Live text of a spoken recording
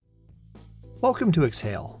Welcome to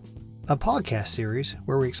Exhale, a podcast series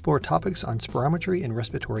where we explore topics on spirometry and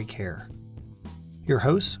respiratory care. Your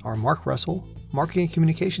hosts are Mark Russell, Marketing and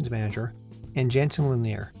Communications Manager, and Jansen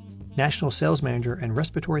Lanier, National Sales Manager and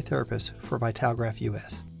Respiratory Therapist for Vitalgraph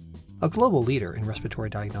US, a global leader in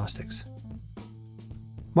respiratory diagnostics.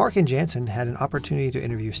 Mark and Jansen had an opportunity to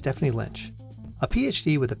interview Stephanie Lynch, a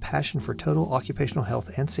PhD with a passion for total occupational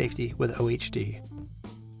health and safety with OHD.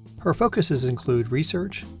 Her focuses include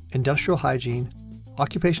research, industrial hygiene,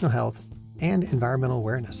 occupational health, and environmental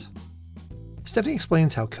awareness. Stephanie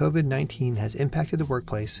explains how COVID-19 has impacted the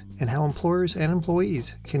workplace and how employers and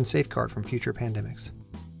employees can safeguard from future pandemics.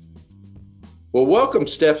 Well, welcome,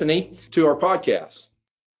 Stephanie, to our podcast.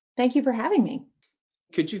 Thank you for having me.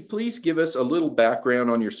 Could you please give us a little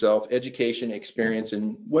background on yourself, education, experience,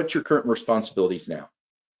 and what's your current responsibilities now?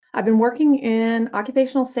 I've been working in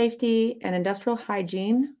occupational safety and industrial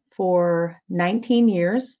hygiene for 19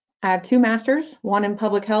 years. I have two masters, one in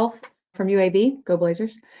public health from UAB, go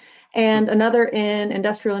Blazers, and another in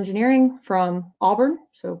industrial engineering from Auburn,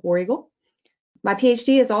 so War Eagle. My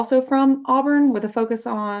PhD is also from Auburn with a focus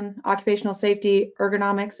on occupational safety,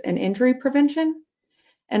 ergonomics, and injury prevention.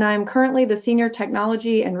 And I'm currently the Senior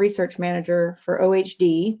Technology and Research Manager for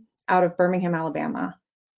OHD out of Birmingham, Alabama.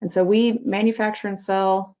 And so we manufacture and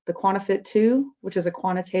sell the QuantiFit 2, which is a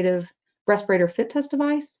quantitative respirator fit test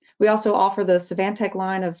device. We also offer the Savantec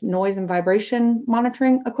line of noise and vibration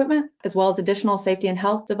monitoring equipment, as well as additional safety and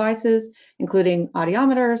health devices, including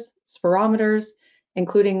audiometers, spirometers,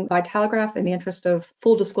 including Vitalgraph in the interest of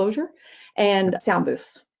full disclosure, and sound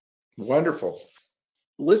booths. Wonderful.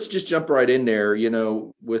 Let's just jump right in there.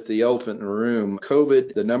 With the elephant in the room,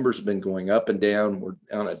 COVID, the numbers have been going up and down. We're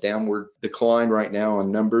on a downward decline right now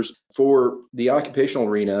on numbers. For the occupational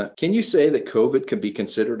arena, can you say that COVID can be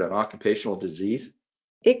considered an occupational disease?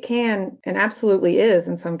 It can and absolutely is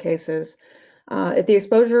in some cases. If the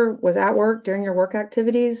exposure was at work during your work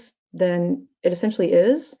activities, then it essentially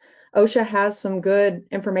is. OSHA has some good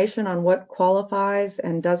information on what qualifies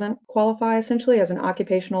and doesn't qualify essentially as an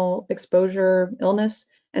occupational exposure illness.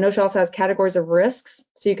 And OSHA also has categories of risks,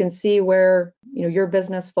 so you can see where your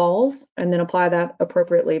business falls and then apply that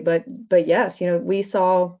appropriately. But yes, we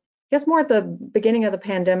saw, I guess more at the beginning of the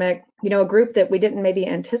pandemic, a group that we didn't maybe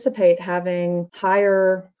anticipate having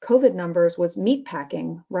higher COVID numbers was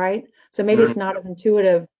meatpacking, right? So maybe it's not as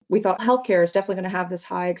intuitive. We thought healthcare is definitely going to have this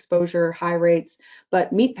high exposure, high rates,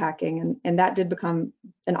 but meatpacking, and that did become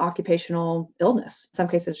an occupational illness, in some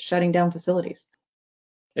cases shutting down facilities.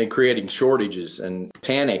 And creating shortages and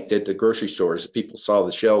panic at the grocery stores. People saw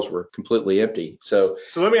the shelves were completely empty. So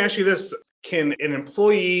let me ask you this. Can an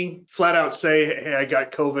employee flat out say, hey, I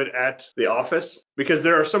got COVID at the office? Because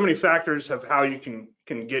there are so many factors of how you can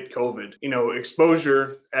get COVID.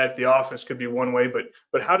 Exposure at the office could be one way,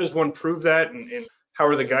 but how does one prove that? And how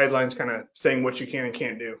are the guidelines kind of saying what you can and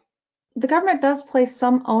can't do? The government does place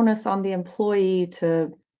some onus on the employee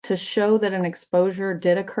to show that an exposure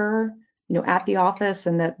did occur, at the office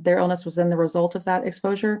and that their illness was then the result of that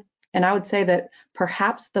exposure. And I would say that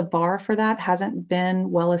perhaps the bar for that hasn't been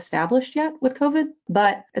well established yet with COVID.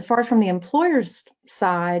 But as far as from the employer's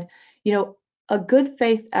side, a good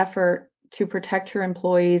faith effort to protect your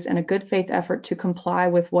employees and a good faith effort to comply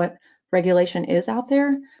with what regulation is out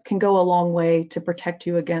there can go a long way to protect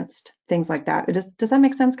you against things like that. Does that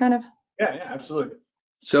make sense kind of? Yeah, absolutely.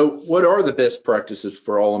 So what are the best practices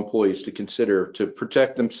for all employees to consider to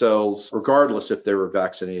protect themselves, regardless if they were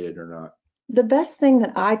vaccinated or not? The best thing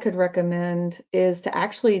that I could recommend is to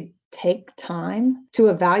actually take time to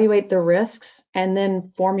evaluate the risks and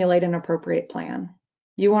then formulate an appropriate plan.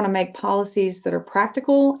 You want to make policies that are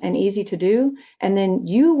practical and easy to do, and then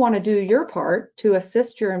you want to do your part to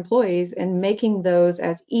assist your employees in making those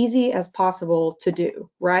as easy as possible to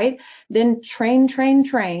do, right? Then train,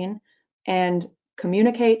 and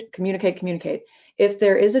communicate. If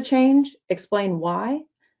there is a change, explain why,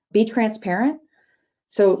 be transparent.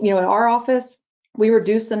 So, in our office, we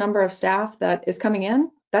reduced the number of staff that is coming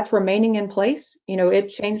in. That's remaining in place. It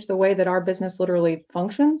changed the way that our business literally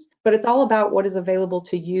functions, but it's all about what is available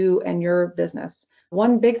to you and your business.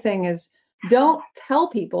 One big thing is don't tell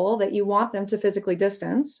people that you want them to physically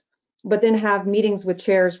distance, but then have meetings with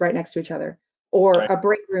chairs right next to each other or a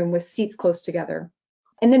break room with seats close together.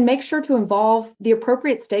 And then make sure to involve the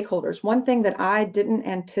appropriate stakeholders. One thing that I didn't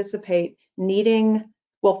anticipate needing,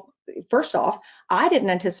 well, first off, I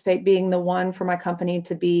didn't anticipate being the one for my company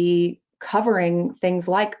to be covering things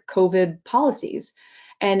like COVID policies.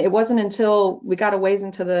 And it wasn't until we got a ways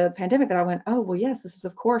into the pandemic that I went, oh, well, yes, this is,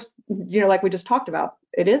 of course, like we just talked about,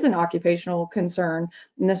 it is an occupational concern.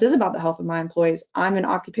 And this is about the health of my employees. I'm an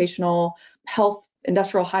occupational health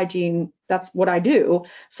industrial hygiene that's what I do.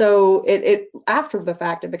 So it after the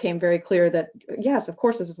fact, it became very clear that yes, of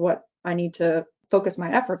course, this is what I need to focus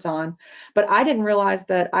my efforts on. But I didn't realize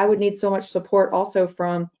that I would need so much support also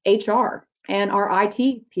from HR and our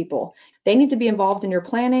IT people. They need to be involved in your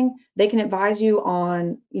planning. They can advise you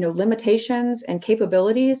on, limitations and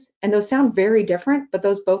capabilities. And those sound very different, but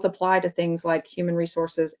those both apply to things like human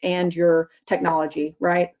resources and your technology,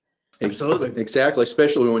 right? Absolutely. Exactly,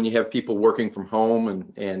 especially when you have people working from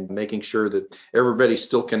home and making sure that everybody's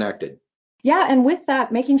still connected. Yeah, and with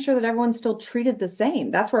that, making sure that everyone's still treated the same.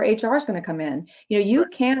 That's where HR is going to come in. You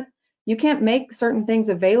can't make certain things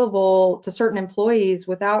available to certain employees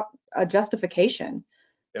without a justification.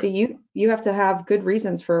 Yep. So you have to have good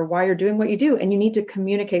reasons for why you're doing what you do, and you need to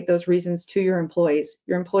communicate those reasons to your employees.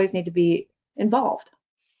 Your employees need to be involved.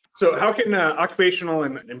 So how can occupational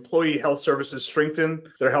and employee health services strengthen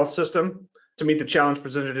their health system to meet the challenge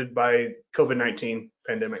presented by COVID-19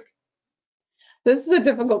 pandemic? This is a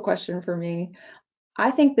difficult question for me.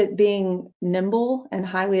 I think that being nimble and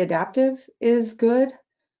highly adaptive is good.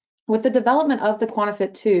 With the development of the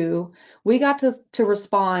QuantiFit 2, we got to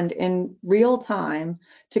respond in real time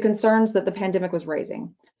to concerns that the pandemic was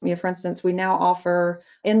raising. For instance, we now offer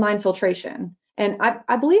inline filtration. And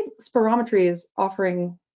I believe spirometry is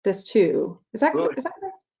offering this too. Is that correct?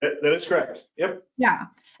 That is correct. Yep. Yeah.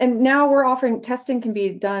 And now we're offering testing can be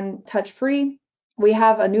done touch-free. We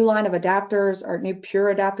have a new line of adapters, our new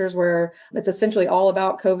Pure adapters, where it's essentially all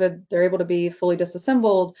about COVID. They're able to be fully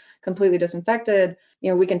disassembled, completely disinfected.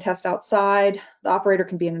 We can test outside. The operator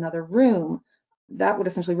can be in another room. That would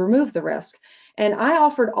essentially remove the risk. And I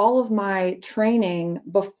offered all of my training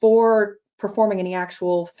before performing any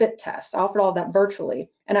actual fit tests. I offered all of that virtually.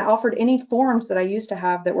 And I offered any forms that I used to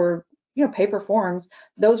have that were, paper forms.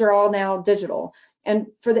 Those are all now digital. And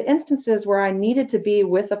for the instances where I needed to be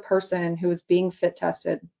with a person who was being fit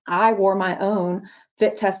tested, I wore my own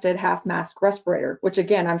fit tested half mask respirator, which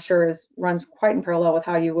again, I'm sure runs quite in parallel with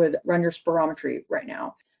how you would run your spirometry right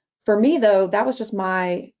now. For me though, that was just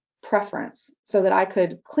my preference so that I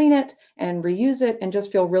could clean it and reuse it and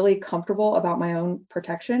just feel really comfortable about my own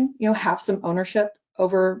protection, have some ownership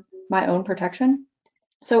over my own protection.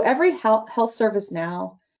 So every health service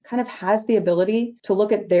now kind of has the ability to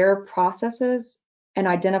look at their processes and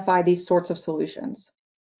identify these sorts of solutions.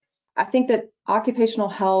 I think that occupational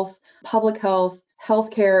health, public health,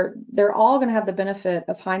 healthcare, they're all going to have the benefit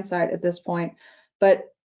of hindsight at this point,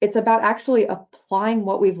 but it's about actually applying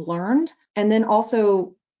what we've learned and then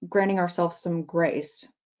also granting ourselves some grace.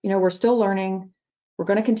 We're still learning. We're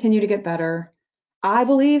going to continue to get better. I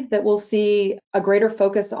believe that we'll see a greater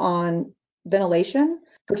focus on ventilation,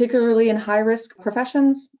 particularly in high-risk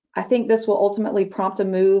professions. I think this will ultimately prompt a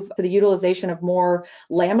move to the utilization of more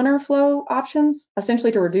laminar flow options,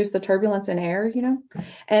 essentially to reduce the turbulence in air,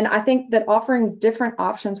 And I think that offering different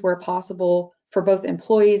options where possible for both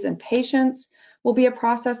employees and patients will be a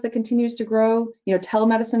process that continues to grow.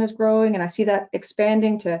 Telemedicine is growing, and I see that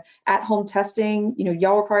expanding to at-home testing.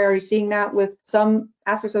 Y'all are probably already seeing that with some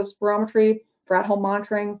aspects of spirometry for at-home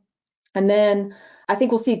monitoring. And then I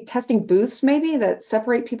think we'll see testing booths maybe that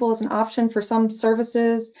separate people as an option for some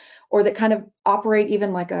services, or that kind of operate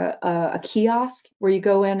even like a kiosk where you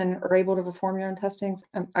go in and are able to perform your own testings.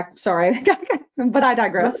 I'm sorry, but I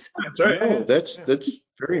digress. That's right. No, that's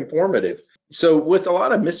very informative. So with a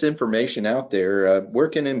lot of misinformation out there, where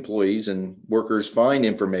can employees and workers find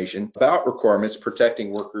information about requirements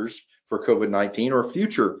protecting workers for COVID-19 or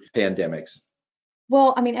future pandemics?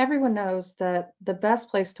 Well, everyone knows that the best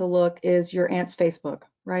place to look is your aunt's Facebook,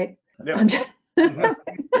 right? Yeah.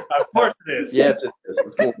 Of course it is. Yes,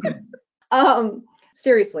 it is.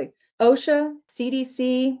 Seriously, OSHA,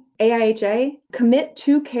 CDC, AIHA, Commit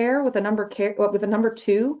to Care with a number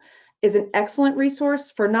 2 is an excellent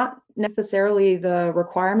resource for not necessarily the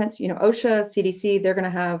requirements. OSHA, CDC, they're going to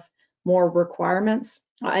have more requirements,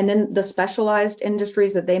 and then the specialized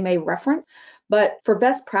industries that they may reference. But for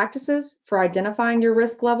best practices for identifying your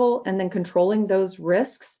risk level and then controlling those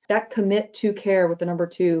risks, that Commit to Care with the number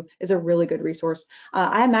 2 is a really good resource.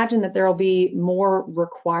 I imagine that there will be more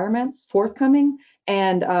requirements forthcoming,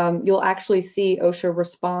 and you'll actually see OSHA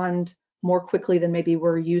respond more quickly than maybe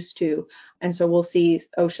we're used to. And so we'll see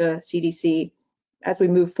OSHA, CDC as we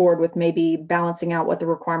move forward with maybe balancing out what the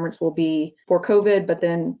requirements will be for COVID, but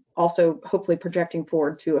then also hopefully projecting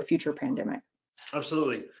forward to a future pandemic.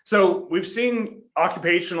 Absolutely. So we've seen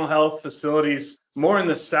occupational health facilities more in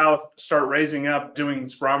the South start raising up doing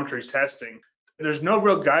spirometry testing. There's no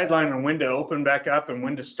real guideline on when to open back up and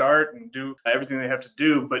when to start and do everything they have to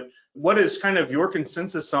do. But what is kind of your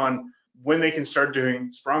consensus on when they can start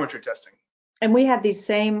doing spirometry testing? And we had these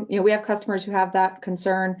same, we have customers who have that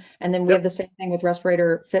concern, and then we have the same thing with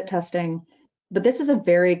respirator fit testing. But this is a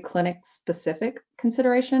very clinic specific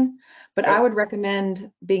consideration. But I would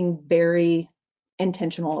recommend being very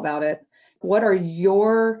intentional about it. What are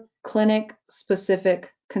your clinic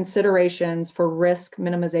specific considerations for risk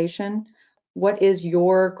minimization? What is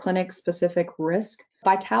your clinic specific risk?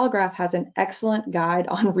 Vitalograph has an excellent guide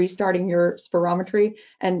on restarting your spirometry,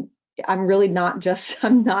 and I'm not just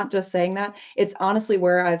saying that. It's honestly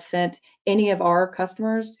where I've sent any of our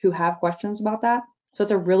customers who have questions about that. So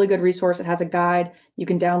it's a really good resource. It has a guide. You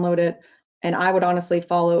can download it. And I would honestly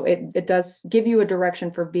follow it. It does give you a direction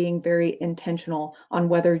for being very intentional on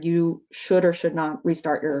whether you should or should not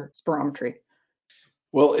restart your spirometry.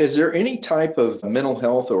 Well, is there any type of mental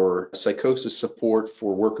health or psychosis support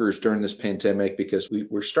for workers during this pandemic? Because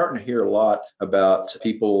we're starting to hear a lot about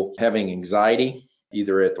people having anxiety,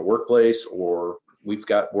 either at the workplace, or we've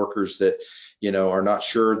got workers that, are not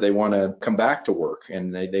sure they want to come back to work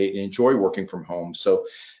and they enjoy working from home. So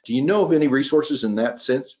do you know of any resources in that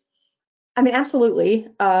sense? I mean, absolutely.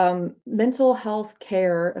 Mental health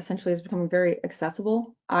care essentially is becoming very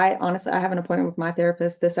accessible. I have an appointment with my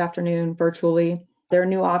therapist this afternoon virtually. There are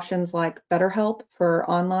new options like BetterHelp for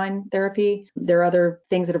online therapy. There are other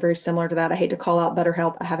things that are very similar to that. I hate to call out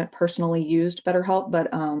BetterHelp. I haven't personally used BetterHelp, but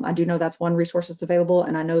I do know that's one resource that's available,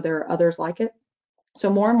 and I know there are others like it. So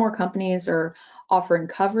more and more companies are offering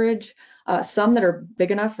coverage. Some that are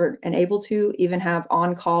big enough and able to even have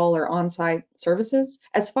on-call or on-site services.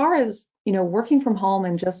 As far as, working from home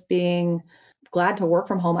and just being glad to work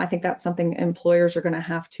from home, I think that's something employers are going to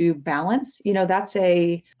have to balance. That's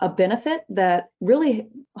a benefit that really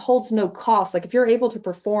holds no cost. Like if you're able to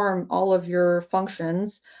perform all of your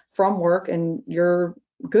functions from work and you're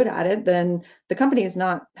good at it, then the company is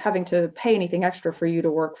not having to pay anything extra for you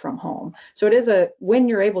to work from home. So when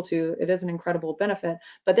you're able to, it is an incredible benefit.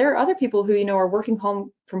 But there are other people who, are working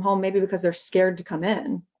from home maybe because they're scared to come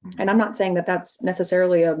in. And I'm not saying that that's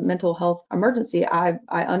necessarily a mental health emergency. I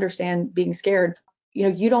understand being scared.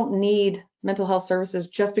 You don't need mental health services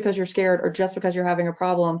just because you're scared or just because you're having a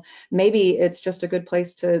problem. Maybe it's just a good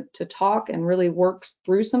place to talk and really work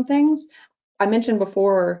through some things. I mentioned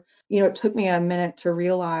before, it took me a minute to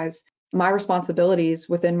realize my responsibilities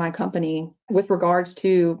within my company with regards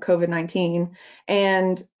to COVID-19.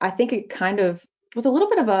 And I think it kind of was a little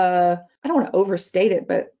bit of I don't want to overstate it,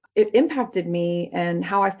 but it impacted me and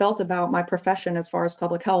how I felt about my profession as far as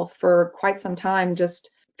public health for quite some time, just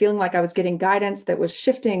feeling like I was getting guidance that was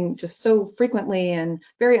shifting just so frequently and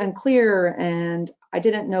very unclear. And I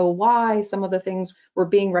didn't know why some of the things were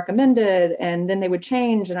being recommended and then they would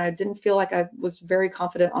change. And I didn't feel like I was very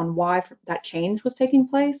confident on why that change was taking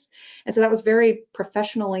place. And so that was very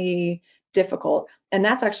professionally difficult. And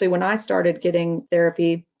that's actually when I started getting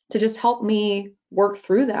therapy to just help me work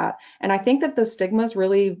through that. And I think that the stigma is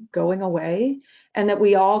really going away and that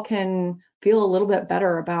we all can feel a little bit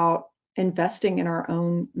better about investing in our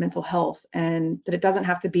own mental health and that it doesn't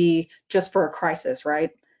have to be just for a crisis, right?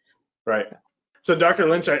 Right. So Dr.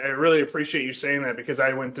 Lynch, I really appreciate you saying that because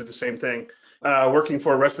I went through the same thing. Working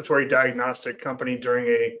for a respiratory diagnostic company during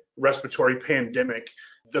a respiratory pandemic,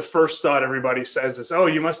 the first thought everybody says is, oh,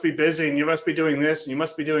 you must be busy and you must be doing this and you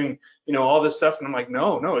must be doing, all this stuff. And I'm like,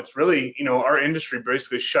 no, it's really, our industry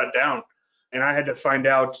basically shut down. And I had to find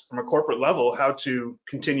out from a corporate level how to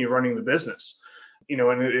continue running the business.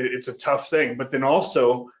 And it's a tough thing. But then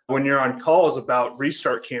also when you're on calls about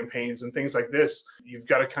restart campaigns and things like this, you've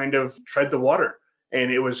got to kind of tread the water.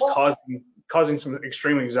 And it was causing some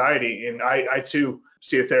extreme anxiety. And I too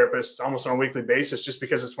see a therapist almost on a weekly basis just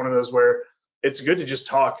because it's one of those where it's good to just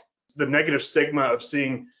talk. The negative stigma of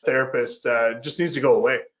seeing therapists just needs to go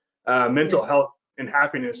away. Mental health and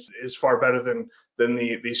happiness is far better than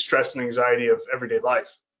the stress and anxiety of everyday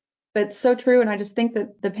life. It's so true. And I just think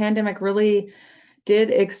that the pandemic really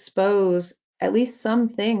did expose at least some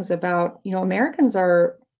things about, Americans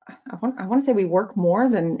are, I want to say we work more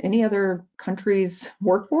than any other country's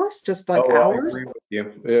workforce, just like ours. I agree with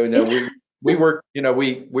you. We work,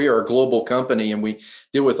 we are a global company and we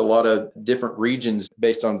deal with a lot of different regions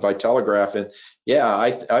based on Vitalograph. And yeah,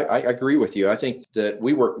 I agree with you. I think that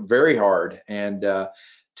we work very hard and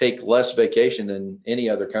take less vacation than any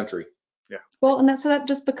other country. Yeah. Well, and so that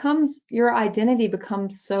just your identity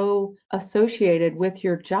becomes so associated with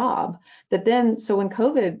your job that then, so when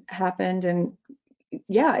COVID happened and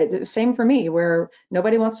same for me, where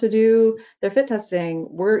nobody wants to do their fit testing.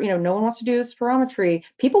 No one wants to do spirometry.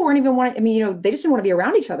 People weren't even wanting, they just didn't want to be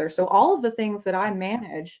around each other. So all of the things that I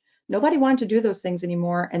manage, nobody wanted to do those things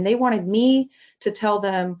anymore. And they wanted me to tell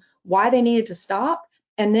them why they needed to stop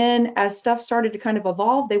And then as stuff started to kind of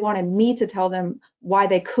evolve, they wanted me to tell them why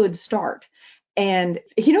they could start. And,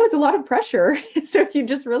 it's a lot of pressure. So you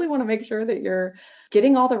just really want to make sure that you're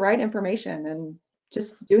getting all the right information and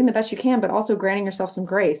just doing the best you can, but also granting yourself some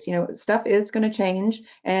grace. Stuff is going to change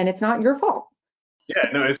and it's not your fault.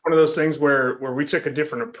 Yeah, no, it's one of those things where we took a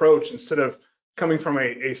different approach. Instead of coming from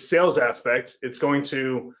a sales aspect, it's going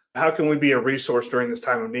to, how can we be a resource during this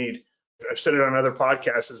time of need? I've said it on other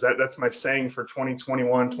podcasts, that's my saying for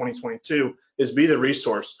 2021, 2022, is be the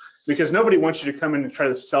resource, because nobody wants you to come in and try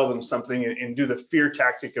to sell them something and do the fear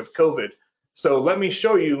tactic of COVID. So let me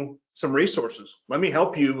show you some resources. Let me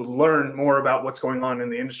help you learn more about what's going on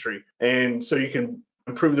in the industry. And so you can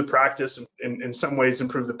improve the practice and in some ways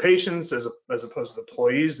improve the patients as opposed to the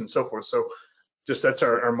employees and so forth. So just that's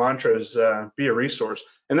our mantra is be a resource.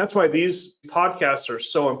 And that's why these podcasts are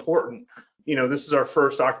so important. This is our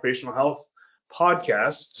first occupational health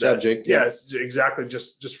podcast subject. Yeah, exactly.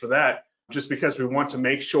 Just for that, just because we want to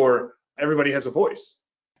make sure everybody has a voice.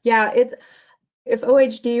 Yeah, if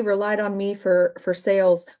OHD relied on me for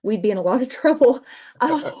sales, we'd be in a lot of trouble.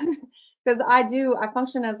 Because I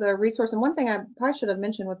function as a resource. And one thing I probably should have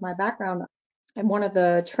mentioned with my background, I'm one of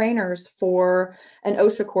the trainers for an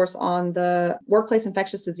OSHA course on the workplace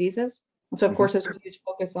infectious diseases. So of course, there's a huge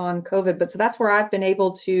focus on COVID, but so that's where I've been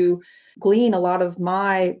able to glean a lot of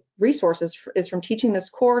my resources is from teaching this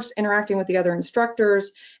course, interacting with the other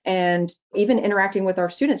instructors, and even interacting with our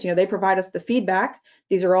students. They provide us the feedback.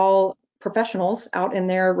 These are all professionals out in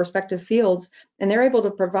their respective fields, and they're able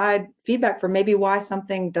to provide feedback for maybe why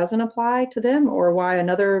something doesn't apply to them or why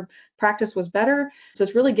another practice was better. So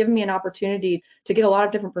it's really given me an opportunity to get a lot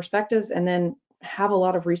of different perspectives and then have a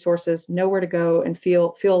lot of resources, know where to go, and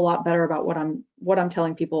feel a lot better about what I'm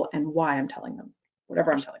telling people and why I'm telling them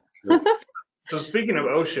whatever I'm telling them. So speaking of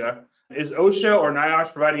OSHA, is OSHA or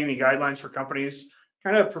NIOSH providing any guidelines for companies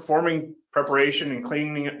kind of performing preparation and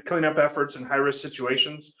cleanup efforts in high-risk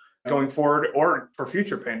situations going forward or for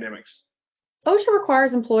future pandemics? OSHA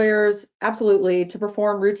requires employers absolutely to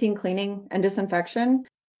perform routine cleaning and disinfection.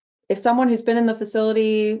 If someone who's been in the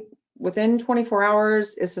facility within 24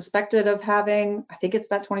 hours is suspected of having, I think it's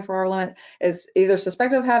that 24-hour limit, is either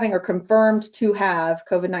suspected of having or confirmed to have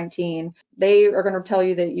COVID-19, they are going to tell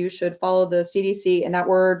you that you should follow the CDC, and that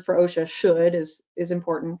word for OSHA, should, is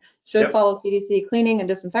important. Should follow CDC cleaning and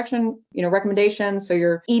disinfection, recommendations. So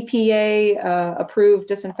your EPA approved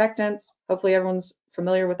disinfectants. Hopefully everyone's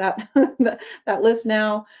familiar with that that list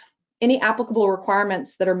now. Any applicable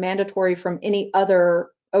requirements that are mandatory from any other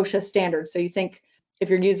OSHA standards. So you think if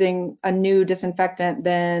you're using a new disinfectant,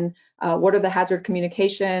 then what are the hazard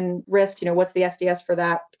communication risks? What's the SDS for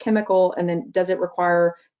that chemical? And then does it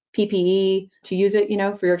require PPE to use it,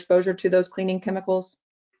 for your exposure to those cleaning chemicals?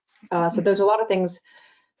 So there's a lot of things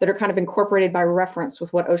that are kind of incorporated by reference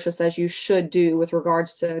with what OSHA says you should do with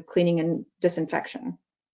regards to cleaning and disinfection.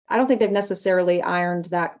 I don't think they've necessarily ironed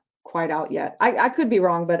that quite out yet. I could be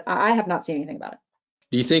wrong, but I have not seen anything about it.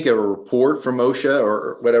 Do you think a report from OSHA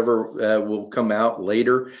or whatever will come out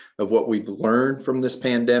later of what we've learned from this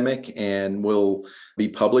pandemic and will be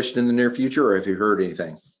published in the near future, or have you heard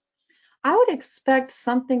anything? I would expect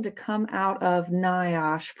something to come out of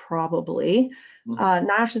NIOSH probably.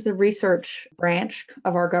 NIOSH is the research branch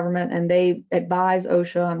of our government, and they advise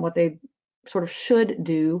OSHA on what they sort of should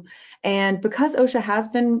do. And because OSHA has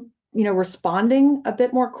been responding a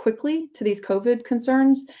bit more quickly to these COVID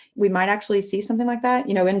concerns, we might actually see something like that.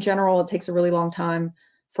 In general, it takes a really long time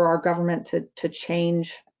for our government to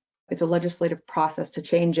change. It's a legislative process to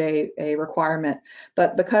change a requirement.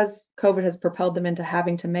 But because COVID has propelled them into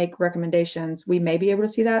having to make recommendations, we may be able to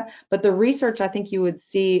see that. But the research I think you would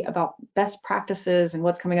see about best practices and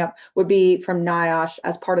what's coming up would be from NIOSH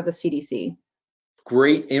as part of the CDC.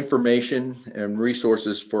 Great information and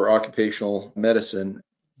resources for occupational medicine.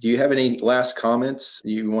 Do you have any last comments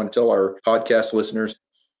you want to tell our podcast listeners?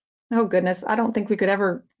 Oh, goodness. I don't think we could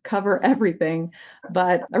ever cover everything,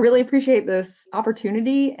 but I really appreciate this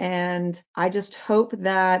opportunity. And I just hope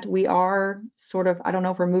that we are sort of, I don't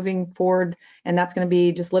know if we're moving forward and that's going to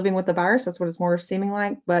be just living with the virus. That's what it's more seeming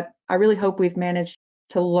like. But I really hope we've managed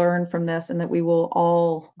to learn from this and that we will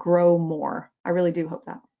all grow more. I really do hope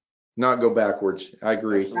that. Not go backwards. I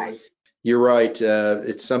agree. Right. You're right.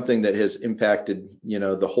 It's something that has impacted,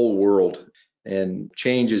 the whole world, and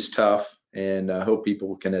change is tough. And I hope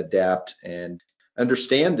people can adapt and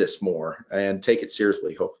understand this more and take it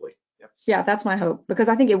seriously, hopefully. Yeah, that's my hope, because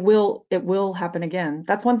I think it will happen again.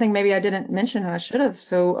 That's one thing maybe I didn't mention and I should have.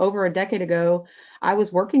 So over a decade ago, I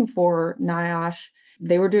was working for NIOSH.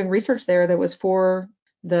 They were doing research there that was for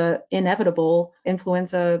the inevitable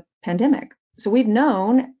influenza pandemic. So we've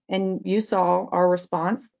known And you saw our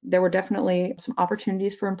response. There were definitely some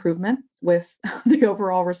opportunities for improvement with the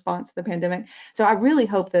overall response to the pandemic. So I really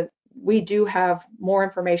hope that we do have more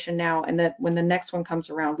information now, and that when the next one comes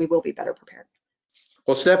around, we will be better prepared.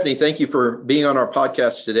 Well, Stephanie, thank you for being on our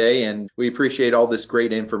podcast today, and we appreciate all this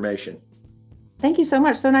great information. Thank you so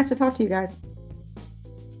much. So nice to talk to you guys.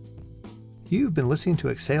 You've been listening to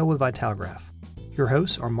Exhale with Vitalograph. Your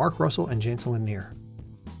hosts are Mark Russell and Jansen Lanier.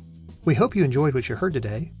 We hope you enjoyed what you heard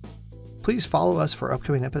today. Please follow us for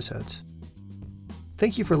upcoming episodes.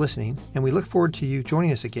 Thank you for listening, and we look forward to you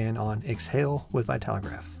joining us again on Exhale with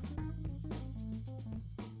Vitalograph.